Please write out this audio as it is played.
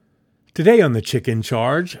Today on The Chick in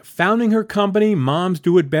Charge, founding her company, Moms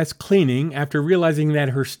Do It Best Cleaning, after realizing that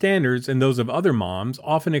her standards and those of other moms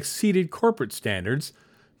often exceeded corporate standards,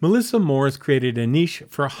 Melissa Morris created a niche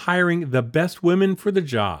for hiring the best women for the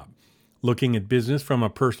job. Looking at business from a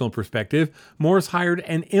personal perspective, Morris hired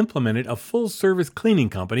and implemented a full-service cleaning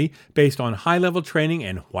company based on high-level training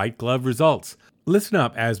and white-glove results. Listen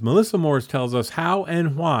up as Melissa Morris tells us how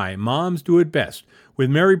and why moms do it best with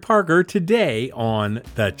Mary Parker today on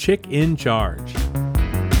The Chick in Charge.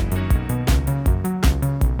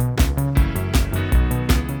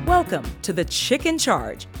 Welcome to The Chick in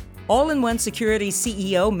Charge. All-in-One Security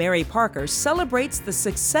CEO Mary Parker celebrates the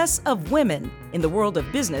success of women in the world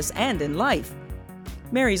of business and in life.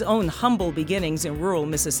 Mary's own humble beginnings in rural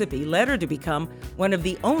Mississippi led her to become one of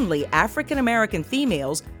the only African-American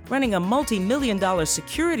females running a multi-million-dollar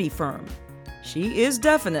security firm. She is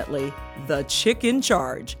definitely the chick in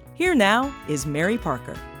charge. Here now is Mary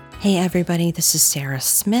Parker. Hey everybody, this is Sarah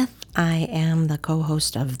Smith. I am the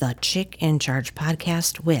co-host of the Chick in Charge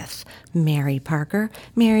podcast with Mary Parker.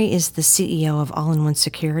 Mary is the CEO of All-in-One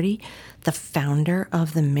Security, the founder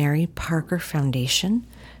of the Mary Parker Foundation.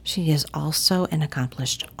 She is also an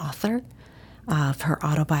accomplished author of her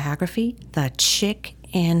autobiography, The Chick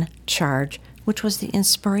in Charge, which was the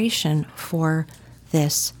inspiration for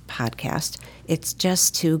this podcast. It's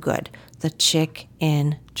just too good. The Chick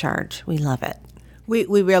in Charge. We love it. We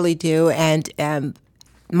really do. And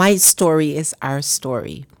my story is our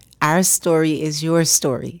story. Our story is your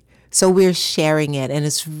story. So we're sharing it, and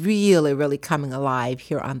it's really, really coming alive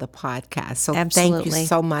here on the podcast. So Absolutely. Thank you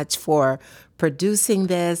so much for producing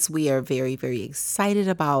this. We are very, very excited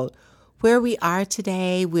about where we are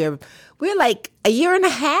today. We're like a year and a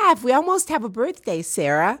half. We almost have a birthday,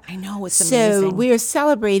 Sarah. I know, it's amazing. So we are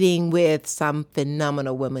celebrating with some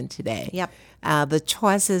phenomenal women today. Yep. The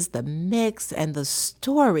choices, the mix, and the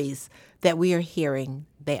stories that we are hearing,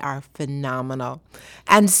 they are phenomenal.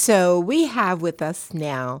 And so we have with us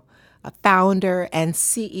now a founder and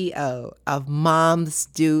CEO of Moms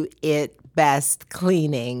Do It Best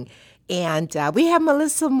Cleaning. And we have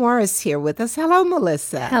Melissa Morris here with us. Hello,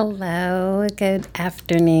 Melissa. Hello. Good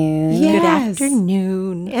afternoon. Yes. Good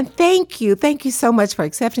afternoon. And thank you. Thank you so much for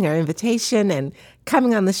accepting our invitation and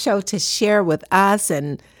coming on the show to share with us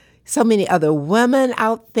and so many other women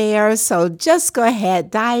out there. So just go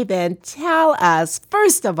ahead, dive in. Tell us,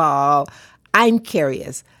 first of all, I'm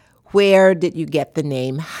curious, where did you get the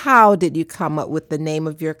name? How did you come up with the name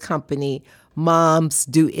of your company, Moms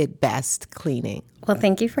Do It Best Cleaning? Well,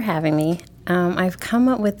 thank you for having me. I've come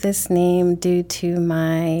up with this name due to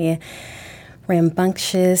my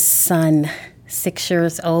rambunctious son, 6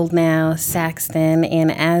 years old now, Saxton.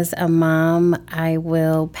 And as a mom, I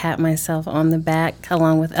will pat myself on the back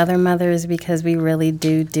along with other mothers because we really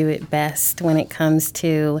do it best when it comes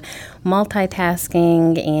to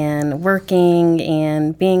multitasking and working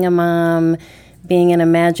and being a mom, being an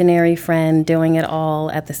imaginary friend, doing it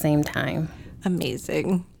all at the same time.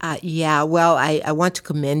 Amazing. Well, I want to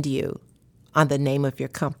commend you on the name of your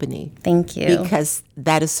company. Thank you. Because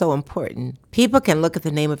that is so important. People can look at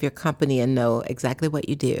the name of your company and know exactly what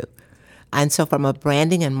you do. And so from a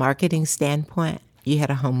branding and marketing standpoint, you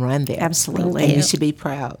had a home run there. Absolutely. And you should be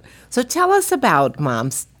proud. So tell us about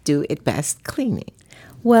Moms Do It Best Cleaning.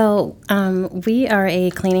 Well, we are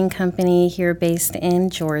a cleaning company here based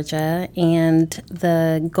in Georgia, and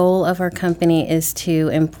the goal of our company is to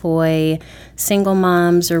employ single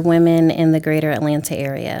moms or women in the greater Atlanta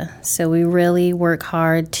area. So we really work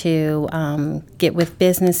hard to get with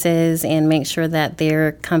businesses and make sure that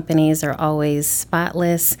their companies are always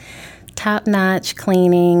spotless, top-notch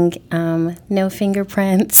cleaning, no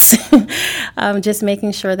fingerprints, just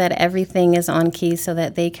making sure that everything is on key so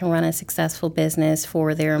that they can run a successful business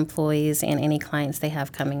for their employees and any clients they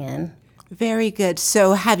have coming in. Very good.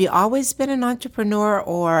 So have you always been an entrepreneur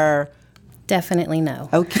or? Definitely no.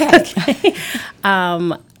 Okay.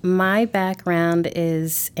 My background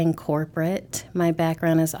is in corporate. My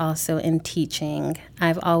background is also in teaching.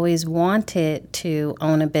 I've always wanted to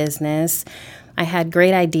own a business. I had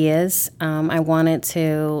great ideas. I wanted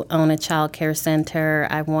to own a child care center.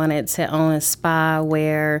 I wanted to own a spa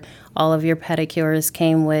where all of your pedicures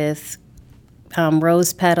came with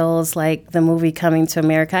rose petals, like the movie Coming to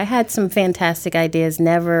America. I had some fantastic ideas,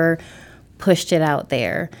 never pushed it out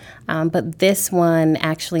there. But this one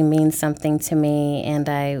actually means something to me, and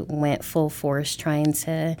I went full force trying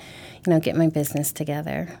to, get my business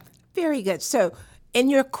together. Very good. So in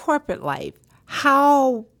your corporate life,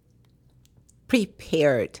 how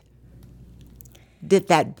prepared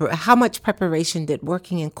how much preparation did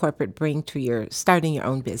working in corporate bring to your starting your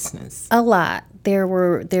own business? A lot.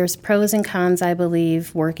 There's pros and cons, I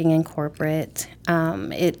believe, working in corporate.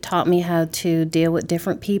 It taught me how to deal with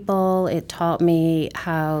different people. It taught me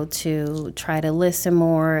how to try to listen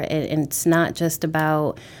more. And it's not just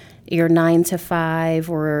about your 9 to 5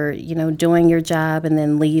 or, doing your job and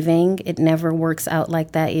then leaving. It never works out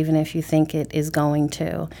like that, even if you think it is going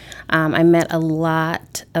to. I met a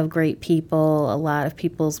lot of great people, a lot of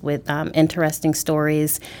people with interesting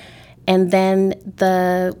stories. And then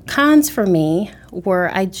the cons for me were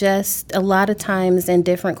a lot of times in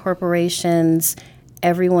different corporations,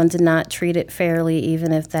 everyone's not treated fairly,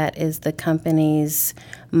 even if that is the company's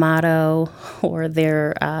motto or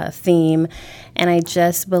their theme. And I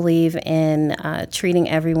just believe in treating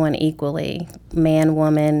everyone equally, man,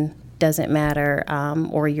 woman, doesn't matter,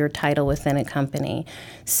 or your title within a company.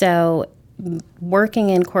 So working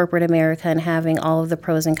in corporate America and having all of the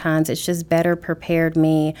pros and cons, it's just better prepared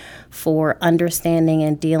me for understanding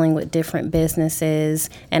and dealing with different businesses,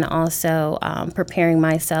 and also preparing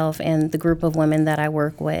myself and the group of women that I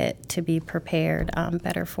work with to be prepared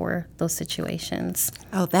better for those situations.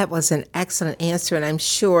 Oh, that was an excellent answer, and I'm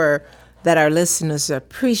sure that our listeners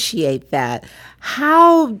appreciate that.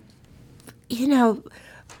 How,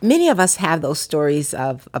 many of us have those stories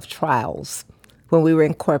of trials when we were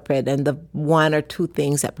in corporate and the one or two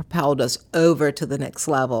things that propelled us over to the next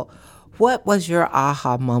level. What was your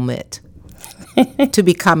aha moment to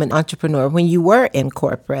become an entrepreneur when you were in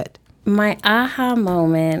corporate? My aha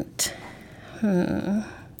moment,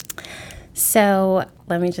 So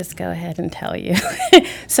let me just go ahead and tell you.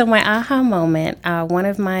 So my aha moment, one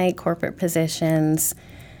of my corporate positions,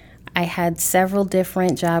 I had several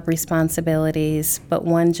different job responsibilities, but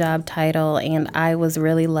one job title, and I was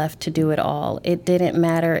really left to do it all. It didn't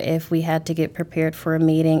matter if we had to get prepared for a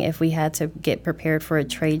meeting, if we had to get prepared for a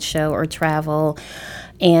trade show or travel,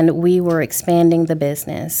 and we were expanding the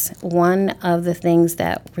business. One of the things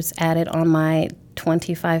that was added on my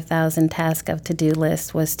 25,000 task of to-do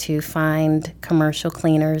list was to find commercial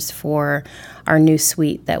cleaners for our new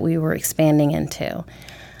suite that we were expanding into.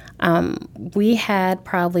 We had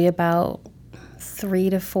probably about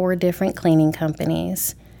 3 to 4 different cleaning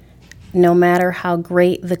companies. No matter how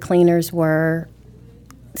great the cleaners were,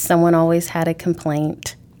 someone always had a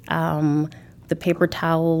complaint. The paper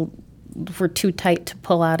towel were too tight to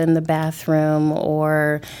pull out in the bathroom,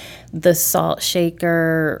 or the salt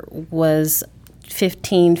shaker was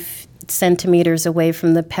 15 centimeters away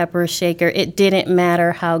from the pepper shaker. It didn't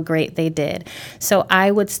matter how great they did. So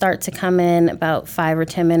I would start to come in about 5 or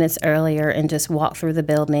 10 minutes earlier and just walk through the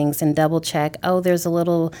buildings and double check. Oh, there's a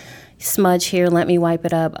little smudge here. Let me wipe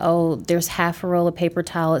it up. Oh, there's half a roll of paper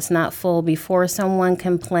towel. It's not full, before someone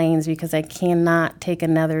complains, because I cannot take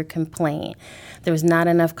another complaint. There was not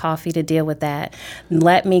enough coffee to deal with that.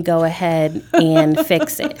 Let me go ahead and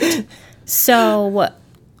fix it. So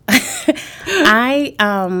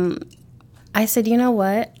I said, you know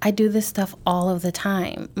what? I do this stuff all of the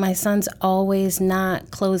time. My son's always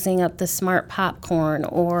not closing up the smart popcorn,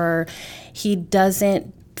 or he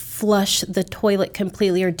doesn't flush the toilet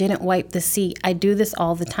completely, or didn't wipe the seat. I do this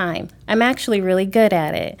all the time. I'm actually really good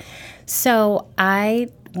at it. So I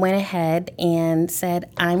went ahead and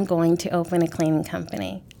said, I'm going to open a cleaning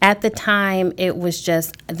company. At the time, it was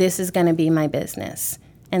just, this is going to be my business.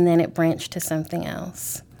 And then it branched to something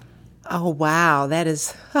else. Oh, wow. That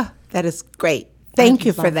is great. Thank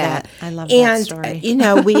you for that. I love that story.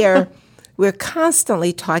 And, we're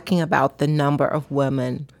constantly talking about the number of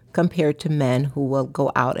women compared to men who will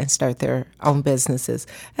go out and start their own businesses,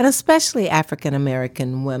 and especially African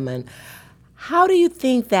American women. How do you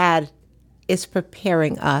think that is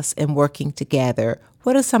preparing us and working together?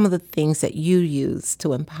 What are some of the things that you use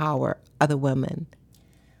to empower other women?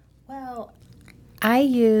 Well, I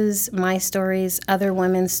use my stories, other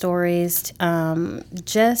women's stories,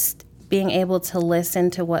 just being able to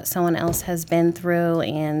listen to what someone else has been through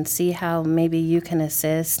and see how maybe you can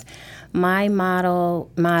assist. My motto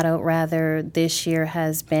this year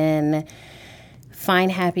has been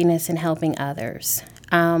find happiness in helping others.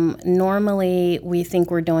 Normally, we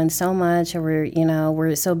think we're doing so much, or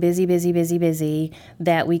we're so busy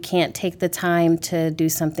that we can't take the time to do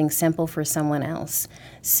something simple for someone else.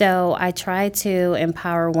 So I try to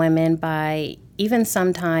empower women by, even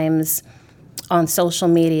sometimes on social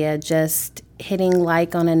media, just hitting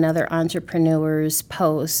like on another entrepreneur's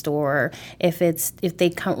post, or if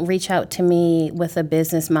they reach out to me with a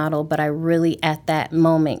business model, but I really at that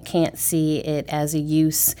moment can't see it as a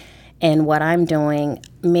use in what I'm doing,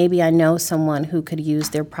 maybe I know someone who could use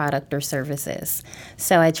their product or services.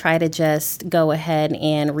 So I try to just go ahead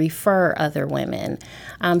and refer other women.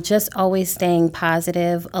 Just always staying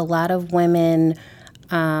positive. A lot of women,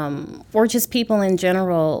 or just people in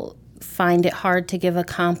general, find it hard to give a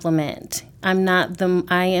compliment. I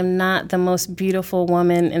am not the most beautiful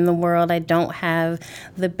woman in the world. I don't have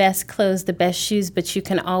the best clothes, the best shoes, but you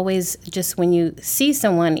can always, just when you see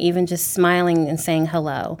someone, even just smiling and saying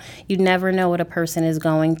hello, you never know what a person is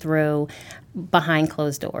going through behind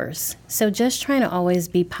closed doors. So just trying to always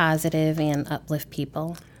be positive and uplift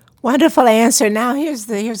people. Wonderful answer. Now here's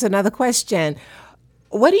another question.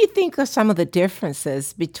 What do you think are some of the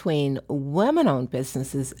differences between women-owned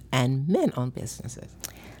businesses and men-owned businesses?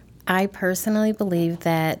 I personally believe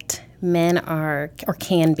that men are, or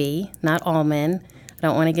can be, not all men. I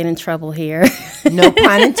don't want to get in trouble here. No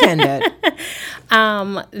pun intended.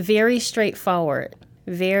 Very straightforward.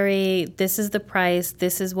 This is the price,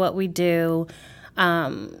 this is what we do.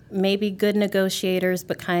 Maybe good negotiators,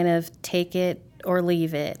 but kind of take it or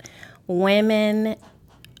leave it. Women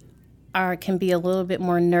can be a little bit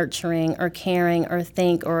more nurturing or caring or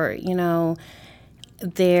think, or,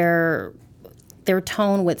 their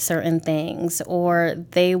tone with certain things, or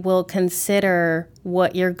they will consider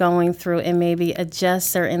what you're going through and maybe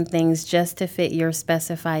adjust certain things just to fit your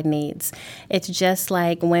specified needs. It's just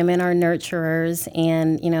like women are nurturers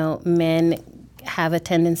and, men have a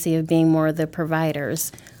tendency of being more the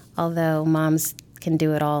providers, although moms can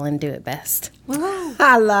do it all and do it best. Well,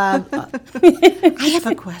 I have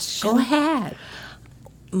a question. Go ahead.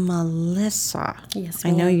 Melissa. Yes,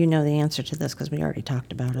 I know you know the answer to this because we already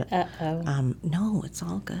talked about it. Uh-oh. No, it's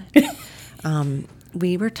all good.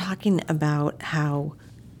 We were talking about how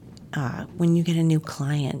when you get a new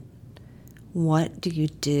client, what do you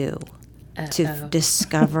do to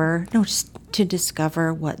discover to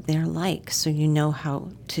discover what they're like, so you know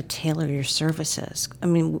how to tailor your services? I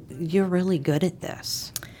mean, you're really good at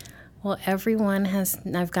this. Well,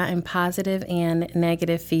 I've gotten positive and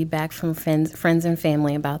negative feedback from friends and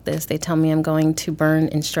family about this. They tell me I'm going to burn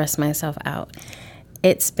and stress myself out.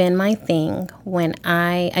 It's been my thing when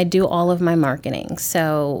I do all of my marketing.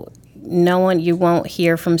 So you won't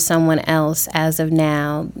hear from someone else as of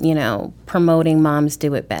now, promoting Moms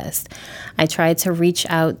Do It Best. I try to reach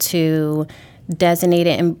out to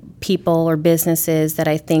designated people or businesses that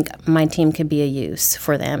I think my team could be a use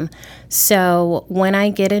for them. So when I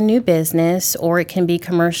get a new business, or it can be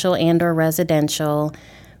commercial and or residential,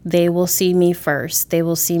 they will see me first. They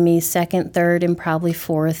will see me second, third, and probably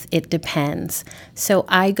fourth. It depends. So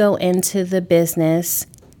I go into the business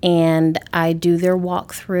and I do their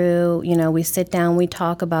walkthrough. We sit down, we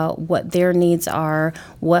talk about what their needs are,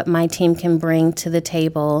 what my team can bring to the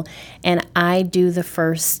table, and I do the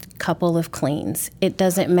first couple of cleans. It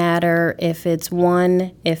doesn't matter if it's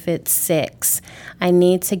 1, if it's 6. I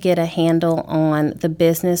need to get a handle on the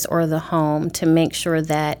business or the home to make sure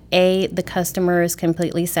that A, the customer is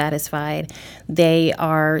completely satisfied, they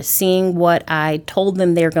are seeing what I told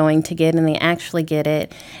them they're going to get and they actually get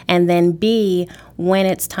it, and then B, when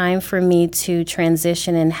it's time for me to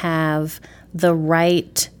transition and have the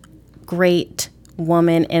right, great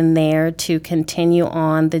woman in there to continue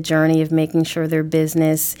on the journey of making sure their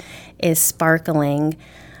business is sparkling,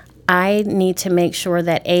 I need to make sure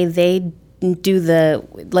that A, they do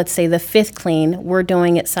let's say the 5th clean, we're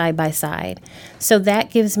doing it side by side. So that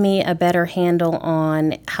gives me a better handle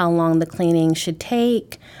on how long the cleaning should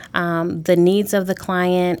take, the needs of the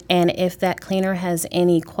client, and if that cleaner has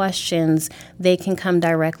any questions, they can come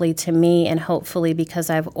directly to me, and hopefully, because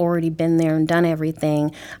I've already been there and done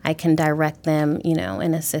everything, I can direct them,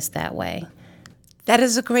 and assist that way. That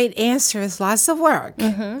is a great answer. It's lots of work.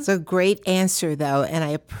 Mm-hmm. It's a great answer, though, and I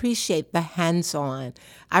appreciate the hands-on.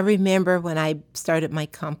 I remember when I started my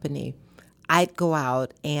company, I'd go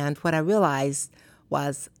out, and what I realized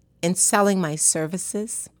was in selling my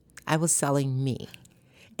services, I was selling me.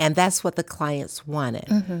 And that's what the clients wanted.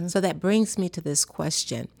 Mm-hmm. So that brings me to this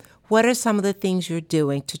question. What are some of the things you're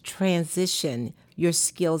doing to transition your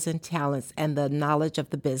skills and talents and the knowledge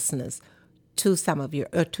of the business to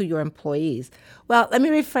to your employees? Well, let me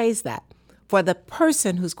rephrase that. For the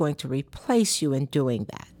person who's going to replace you in doing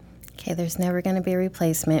that. Okay, there's never going to be a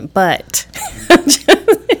replacement, but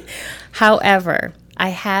however, I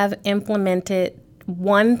have implemented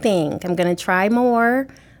one thing. I'm going to try more.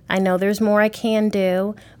 I know there's more I can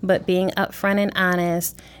do, but being upfront and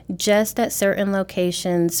honest, just at certain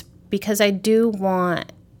locations, because I do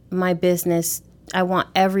want my business, I want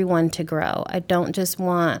everyone to grow. I don't just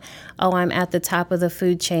want, I'm at the top of the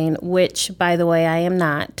food chain, which, by the way, I am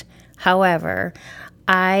not. However,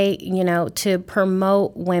 To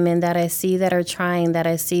promote women that I see that are trying, that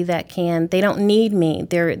I see that can, they don't need me.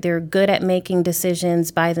 They're good at making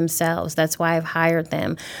decisions by themselves. That's why I've hired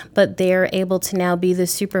them. But they're able to now be the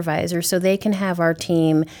supervisor, so they can have our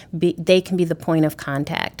team, they can be the point of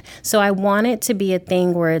contact. So I want it to be a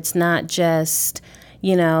thing where it's not just,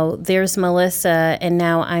 there's Melissa and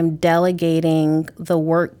now I'm delegating the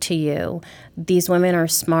work to you. These women are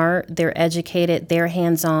smart, they're educated, they're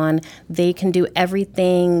hands-on, they can do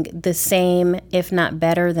everything the same, if not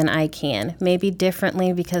better than I can. Maybe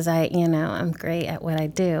differently because I'm great at what I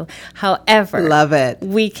do. However, love it.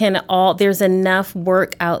 There's enough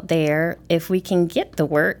work out there. If we can get the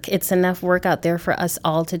work, it's enough work out there for us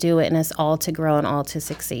all to do it and us all to grow and all to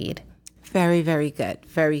succeed. Very, very good.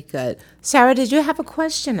 Very good. Sarah, did you have a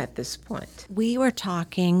question at this point? We were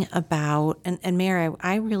talking about, and Mary,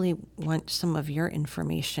 I really want some of your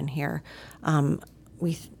information here.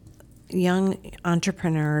 Young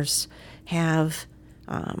entrepreneurs have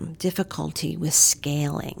difficulty with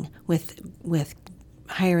scaling, with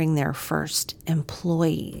hiring their first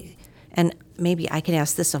employee. And maybe I could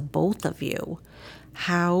ask this of both of you.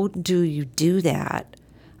 How do you do that?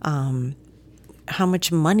 How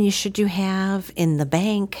much money should you have in the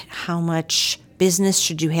bank? How much business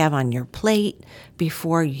should you have on your plate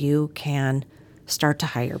before you can start to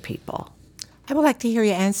hire people? I would like to hear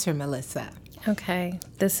your answer, Melissa. Okay.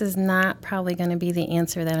 This is not probably going to be the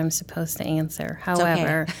answer that I'm supposed to answer.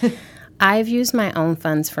 However, okay. I've used my own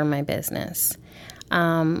funds for my business.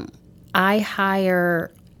 I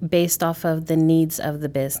hire based off of the needs of the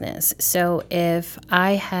business. So if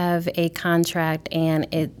I have a contract and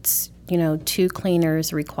it's 2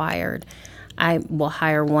 cleaners required, I will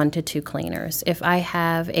hire 1 to 2 cleaners. If I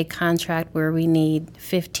have a contract where we need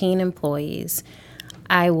 15 employees,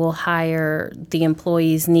 I will hire the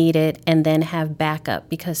employees needed and then have backup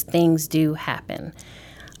because things do happen.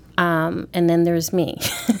 And then there's me.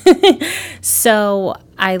 So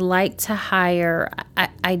I like to hire,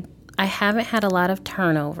 I haven't had a lot of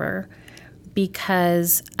turnover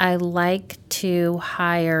because I like to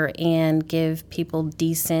hire and give people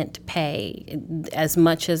decent pay, as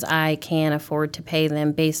much as I can afford to pay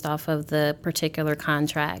them based off of the particular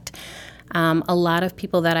contract. A lot of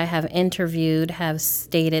people that I have interviewed have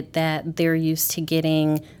stated that they're used to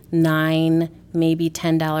getting $9, maybe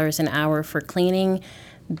 $10 an hour for cleaning.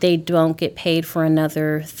 They don't get paid for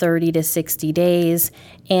another 30 to 60 days,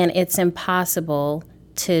 and it's impossible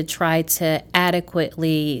to try to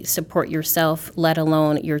adequately support yourself, let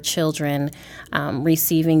alone your children,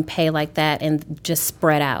 receiving pay like that and just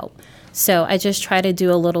spread out. So I just try to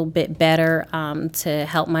do a little bit better to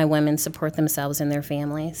help my women support themselves and their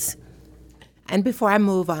families. And before I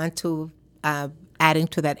move on to adding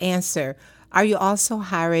to that answer, are you also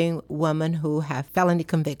hiring women who have felony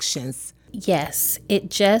convictions? Yes,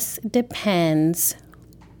 it just depends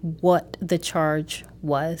what the charge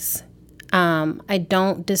was. I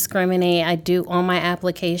don't discriminate. I do on my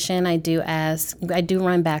application. I do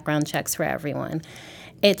run background checks for everyone.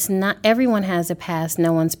 It's not everyone has a past.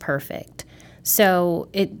 No one's perfect. So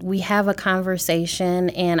we have a conversation,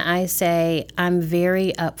 and I say I'm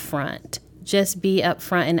very upfront. Just be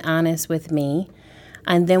upfront and honest with me,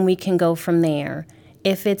 and then we can go from there.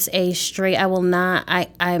 If it's a straight,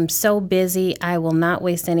 I'm so busy, I will not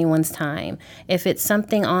waste anyone's time. If it's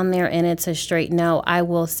something on there and it's a straight no, I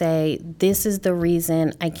will say, this is the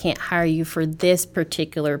reason I can't hire you for this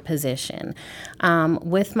particular position.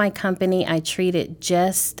 With my company, I treat it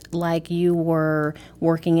just like you were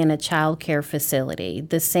working in a child care facility.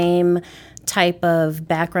 The same type of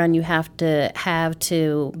background you have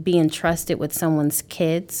to be entrusted with someone's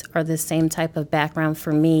kids, or the same type of background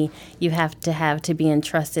for me you have to be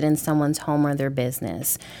entrusted in someone's home or their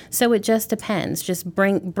business. So it just depends. Just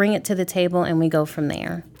bring it to the table and we go from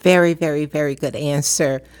there. Very, very, very good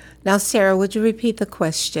answer. Now, Sarah, would you repeat the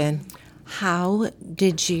question? How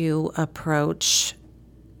did you approach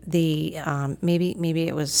the maybe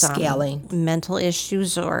it was scaling, mental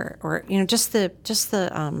issues, or just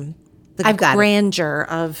the I've got grandeur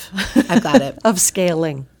of I've got it of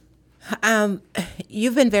scaling?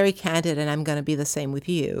 You've been very candid, and I'm going to be the same with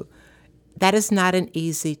you. That is not an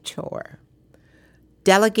easy chore.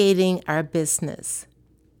 Delegating our business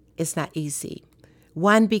is not easy.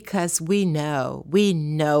 One, because we know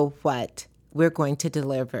what we're going to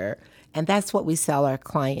deliver, and that's what we sell our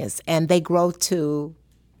clients, and they grow to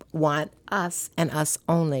want us and us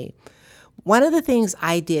only. One of the things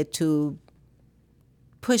I did to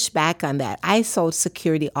push back on that, I sold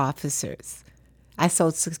security officers. I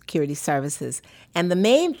sold security services. And the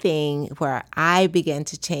main thing where I began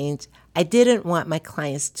to change, I didn't want my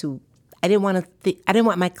clients to I didn't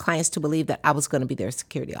want my clients to believe that I was going to be their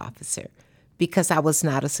security officer, because I was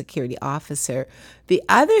not a security officer. The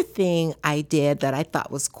other thing I did that I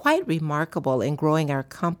thought was quite remarkable in growing our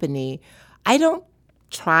company, I don't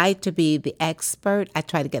try to be the expert. I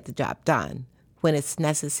try to get the job done when it's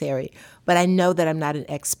necessary. But I know that I'm not an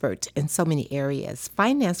expert in so many areas.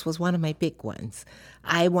 Finance was one of my big ones.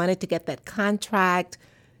 I wanted to get that contract,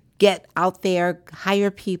 get out there,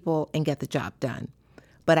 hire people, and get the job done.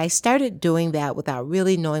 But I started doing that without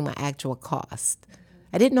really knowing my actual cost.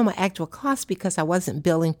 I didn't know my actual cost because I wasn't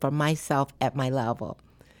billing for myself at my level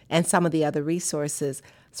and some of the other resources.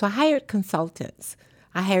 So I hired consultants.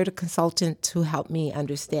 I hired a consultant to help me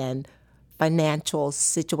understand financial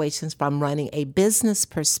situations from running a business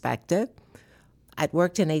perspective. I'd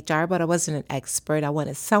worked in HR, but I wasn't an expert. I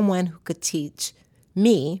wanted someone who could teach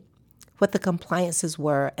me what the compliances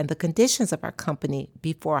were and the conditions of our company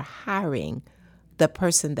before hiring the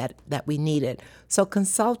person that we needed. So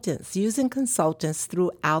using consultants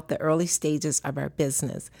throughout the early stages of our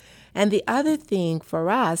business. And the other thing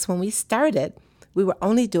for us, when we started, we were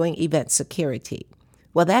only doing event security.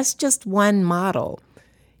 Well, that's just one model.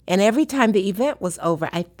 And every time the event was over,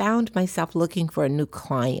 I found myself looking for a new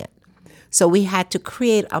client. So we had to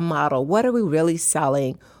create a model. What are we really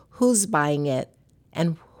selling? Who's buying it?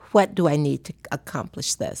 And what do I need to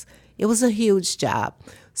accomplish this? It was a huge job.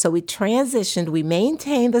 So we transitioned, we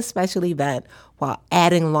maintained the special event while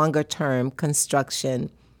adding longer term construction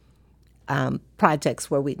projects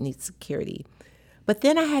where we need security. But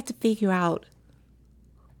then I had to figure out,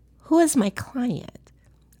 who is my client?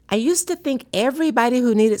 I used to think everybody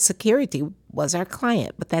who needed security was our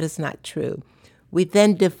client, but that is not true. We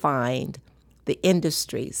then defined the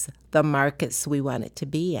industries, the markets we wanted to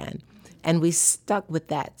be in, and we stuck with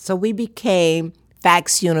that. So we became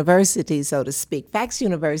Fax University, so to speak. Fax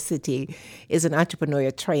University is an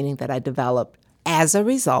entrepreneurial training that I developed as a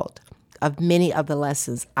result of many of the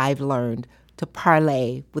lessons I've learned to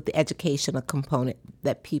parlay with the educational component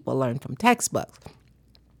that people learn from textbooks.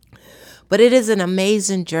 But it is an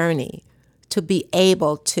amazing journey to be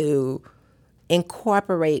able to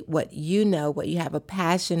incorporate what you know, what you have a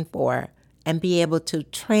passion for, and be able to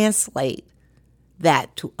translate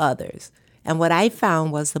that to others. And what I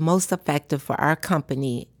found was the most effective for our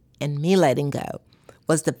company and me letting go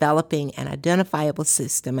was developing an identifiable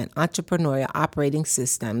system and entrepreneurial operating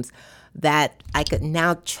systems that I could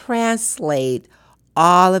now translate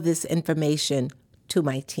all of this information to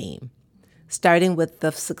my team, starting with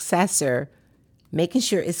the successor, making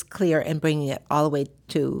sure it's clear and bringing it all the way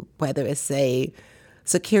to whether it's a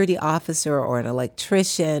security officer or an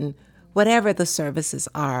electrician, whatever the services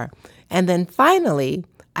are. And then finally,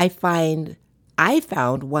 I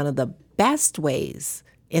found one of the best ways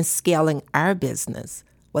in scaling our business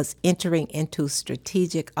was entering into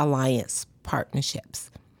strategic alliance partnerships.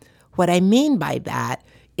 What I mean by that,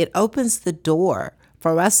 it opens the door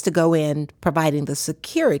for us to go in providing the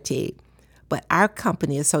security, but our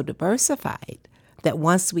company is so diversified that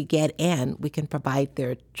once we get in, we can provide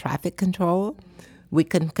their traffic control, we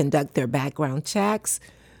can conduct their background checks,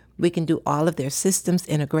 we can do all of their systems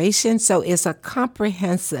integration. So it's a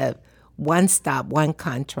comprehensive one-stop,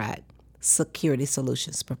 one-contract security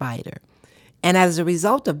solutions provider. And as a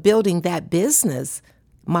result of building that business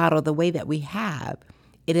model the way that we have,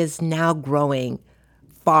 it is now growing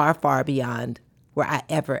far, far beyond where I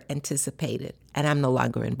ever anticipated, and I'm no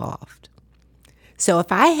longer involved. So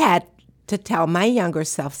if I had to tell my younger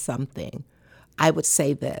self something, I would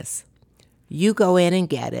say this: you go in and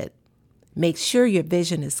get it. Make sure your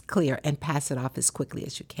vision is clear and pass it off as quickly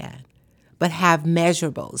as you can. But have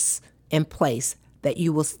measurables in place that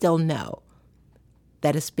you will still know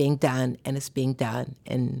that it's being done, and it's being done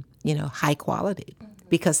in, high quality,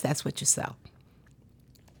 because that's what you sell.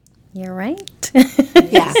 You're right.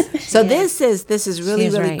 Yeah. So this is really,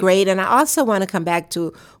 really right. Great. And I also want to come back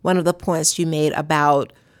to one of the points you made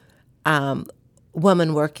about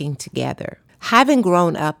women working together. Having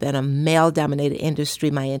grown up in a male-dominated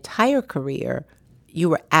industry my entire career, you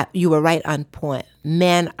were right on point.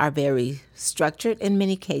 Men are very structured in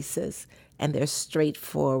many cases, and they're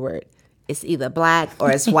straightforward. It's either black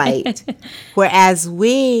or it's white. Whereas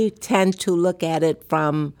we tend to look at it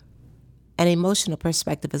from an emotional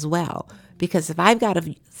perspective as well. Because if I've got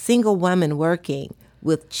a single woman working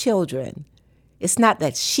with children, it's not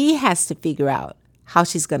that she has to figure out how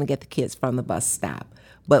she's going to get the kids from the bus stop,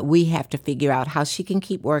 but we have to figure out how she can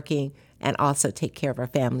keep working and also take care of her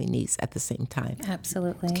family needs at the same time.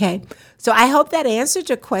 Absolutely. Okay. So I hope that answered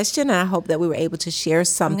your question, and I hope that we were able to share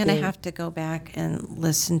something. I'm going to have to go back and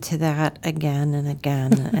listen to that again and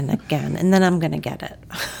again and again, and then I'm going to get it.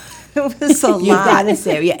 It was a lot. You gotta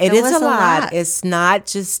say, yeah, it is was a a lot. lot. It's not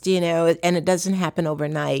just, and it doesn't happen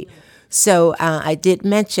overnight. So I did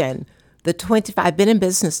mention the 25, I've been in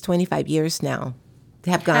business 25 years now.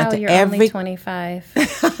 Have gone Oh, to you're every, only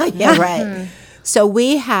 25. yeah, right. So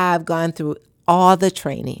we have gone through all the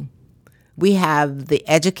training. We have the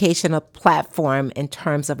educational platform in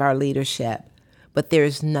terms of our leadership, but there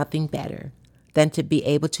is nothing better than to be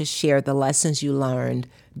able to share the lessons you learned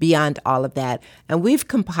beyond all of that. And we've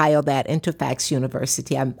compiled that into FACTS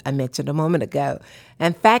University, I mentioned a moment ago.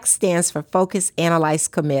 And FACTS stands for Focus, Analyze,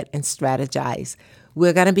 Commit, and Strategize.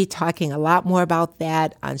 We're going to be talking a lot more about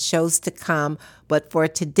that on shows to come. But for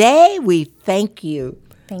today, we thank you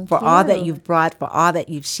for all that you've brought, for all that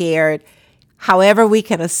you've shared. However we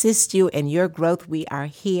can assist you in your growth, we are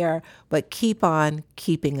here. But keep on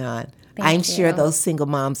keeping on. I'm sure those single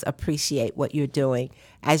moms appreciate what you're doing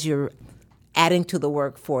as you're adding to the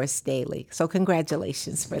workforce daily. So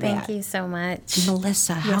congratulations for that. Thank you so much.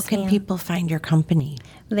 Melissa, how Yes, can ma'am. people find your company?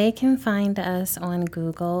 They can find us on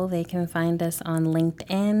Google. They can find us on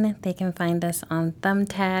LinkedIn. They can find us on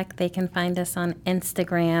Thumbtack. They can find us on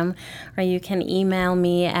Instagram. Or you can email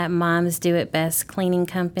me at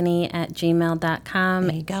momsdoitbestcleaningcompany@gmail.com.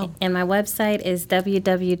 There you go. And my website is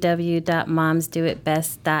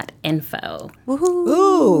www.momsdoitbest.info.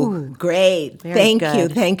 Ooh, great. Thank you.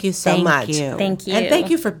 good. Thank you so Thank much. you. Thank you. And thank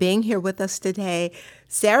you for being here with us today.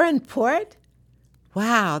 Sarah and Port,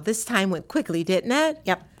 wow, this time went quickly, didn't it?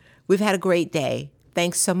 Yep. We've had a great day.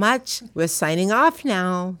 Thanks so much. We're signing off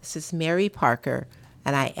now. This is Mary Parker,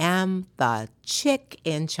 and I am the chick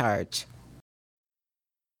in charge.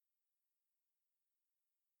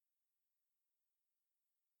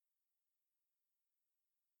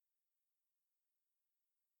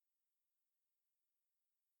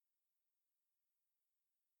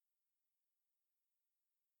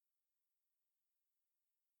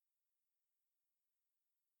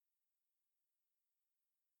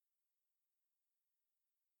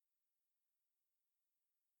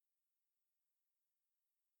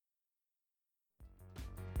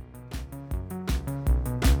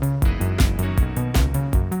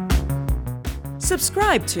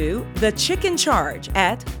 Subscribe to The Chick in Charge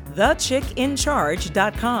at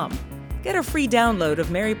thechickincharge.com. Get a free download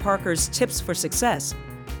of Mary Parker's Tips for Success.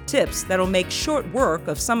 Tips that'll make short work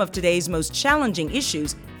of some of today's most challenging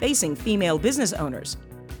issues facing female business owners.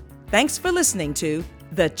 Thanks for listening to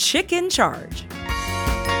The Chick in Charge.